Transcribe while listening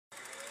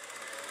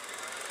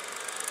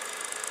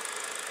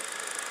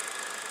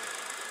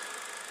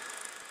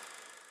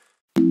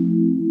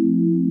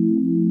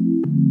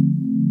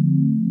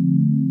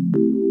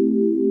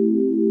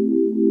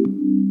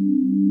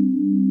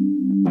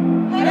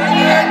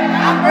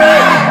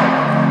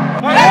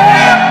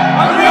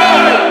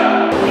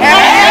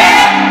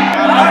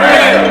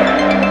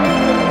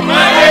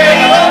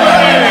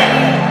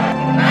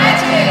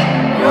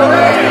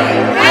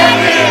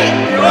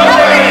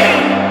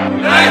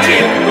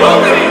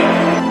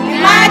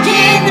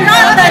Imagine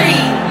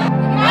Rotary!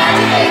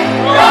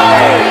 Imagine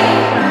Rotary!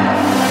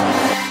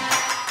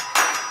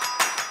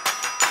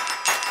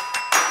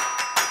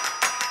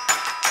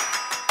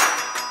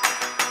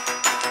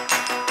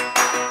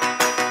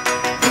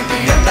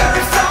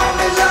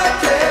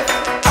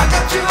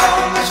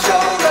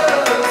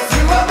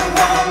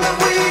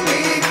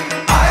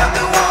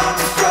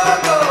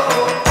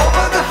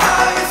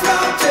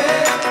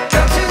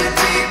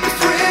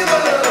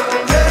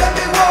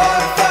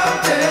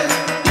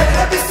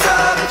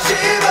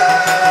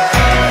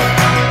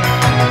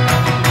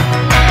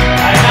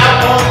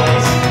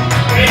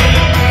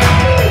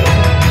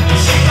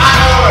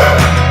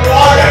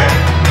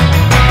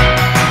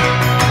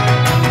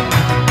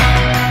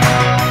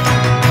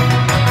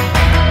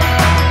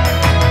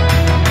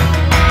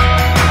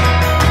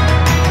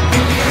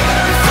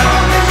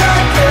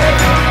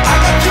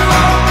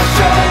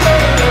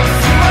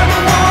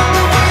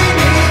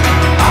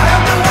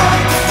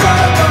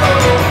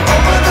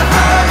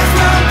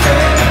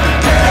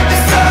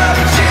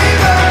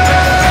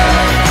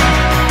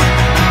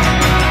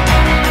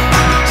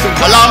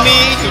 Allow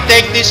me to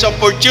take this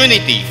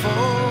opportunity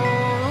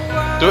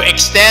to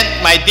extend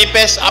my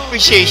deepest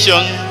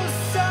appreciation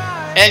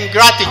and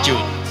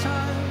gratitude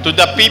to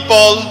the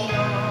people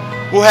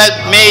who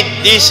have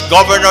made this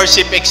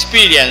governorship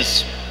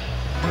experience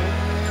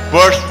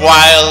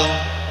worthwhile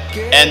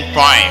and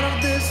prime.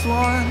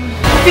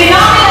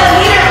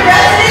 Phenomenal leader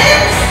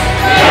presidents!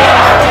 We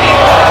are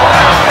people of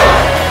action!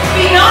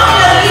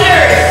 Phenomenal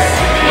leaders!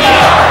 We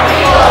are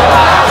people of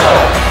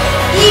action!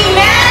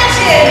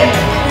 Imagine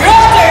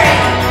Rotary!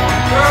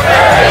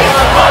 Rotary is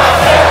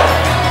awesome!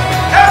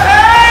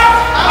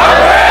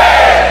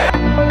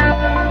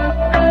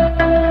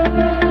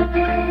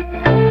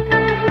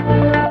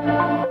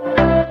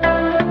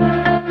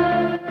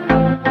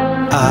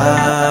 I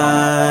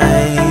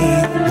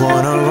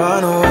wanna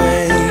run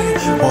away,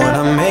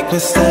 wanna make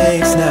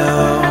mistakes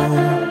now,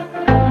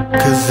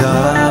 'cause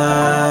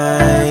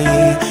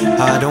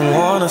I don't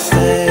wanna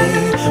stay,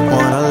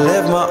 wanna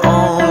live my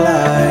own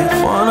life,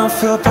 wanna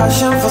feel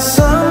passion for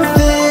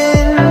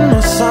something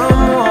or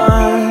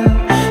someone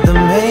that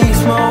makes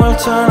my world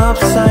turn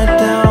upside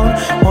down,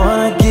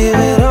 wanna give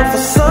it up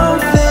for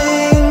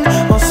something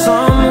or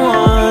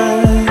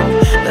someone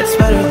that's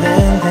better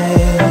than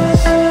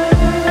this.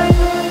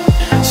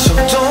 So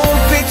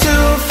don't be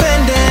too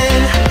offended,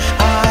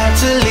 I had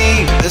to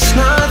leave, there's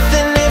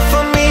nothing in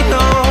for me,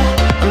 no,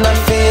 I'm not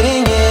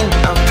fitting in,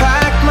 I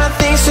packed my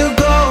things to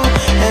go,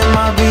 am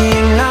I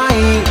being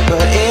naive?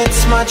 But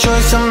it's my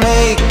choice to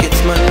make,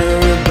 it's my new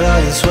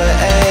rebellious way.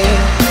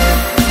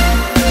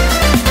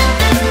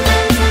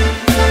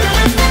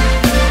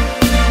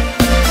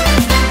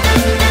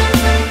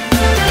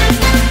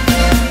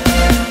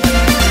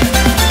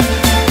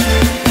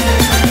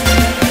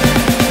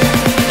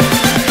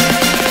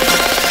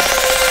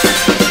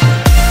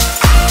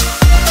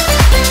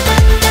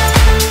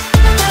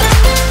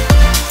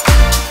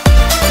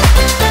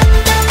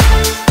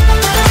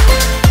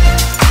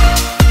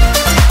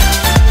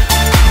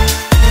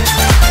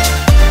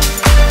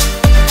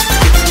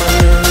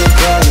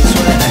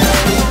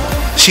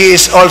 She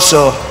is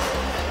also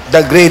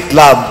the great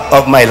love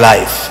of my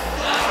life.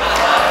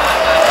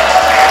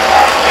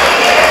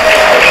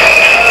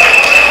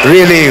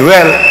 Really,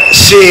 well,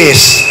 she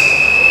is.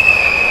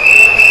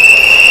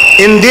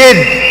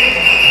 Indeed,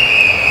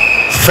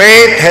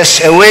 fate has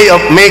a way of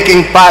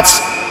making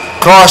paths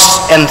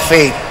cross and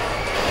fade.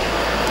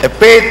 A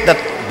fate that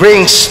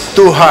brings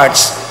two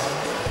hearts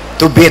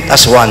to beat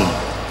as one.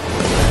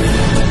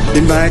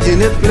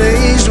 Imagine a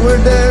place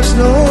where there's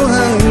no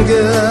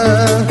hunger,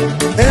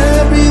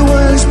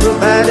 everyone's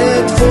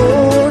provided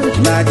for.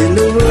 Imagine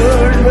the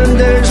world when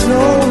there's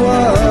no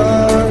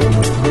war,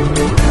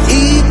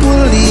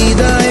 equally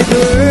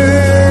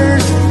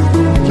diverse,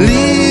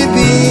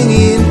 living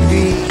in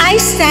peace. I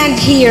stand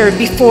here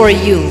before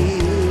you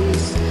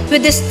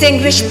with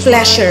distinguished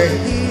pleasure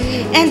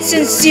and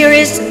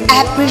sincerest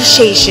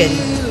appreciation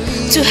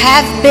to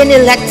have been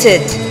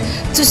elected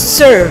to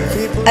serve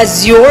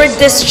as your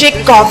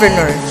district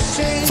governor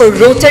for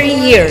Rotary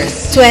year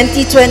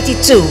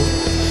 2022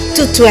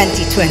 to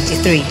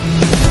 2023.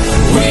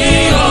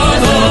 We are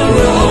the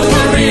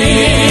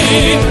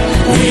Rotary.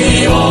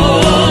 We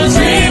all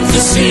dream to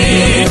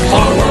see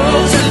our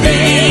world to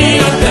be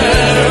a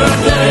better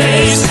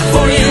place.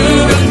 For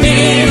you and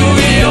me,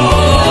 we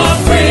all are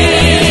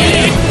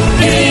free.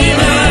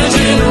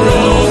 Imagine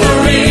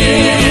Rotary.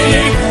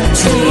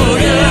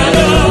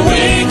 Together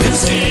we can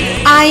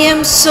see. I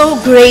am so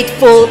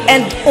grateful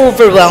and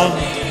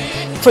overwhelmed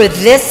for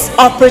this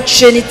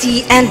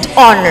opportunity and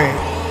honor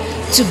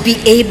to be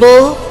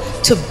able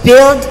to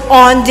build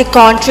on the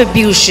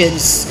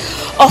contributions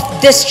of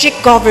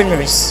district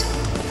governors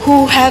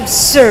who have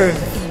served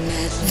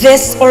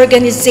this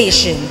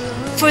organization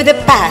for the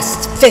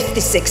past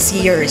 56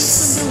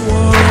 years.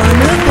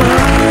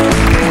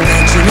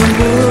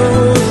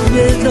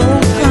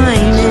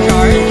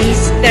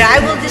 That I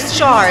will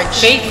discharge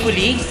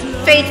faithfully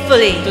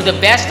faithfully, to the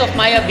best of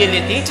my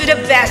ability, to the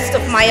best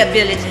of my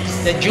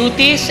abilities, the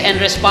duties and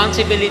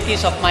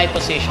responsibilities of my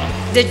position,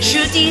 the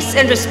duties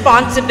and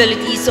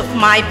responsibilities of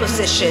my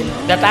position,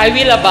 that I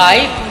will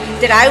abide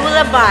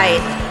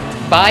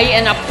by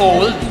and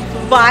uphold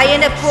by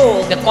and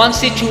uphold the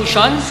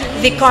Constitution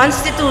the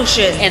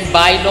Constitution and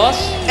bylaws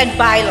and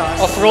bylaws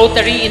of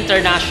Rotary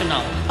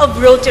International. of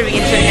Rotary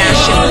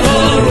International.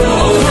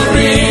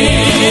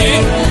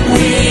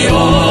 We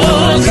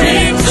all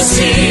dream to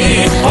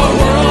see our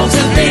world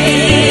to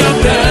be a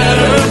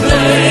better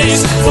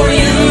place for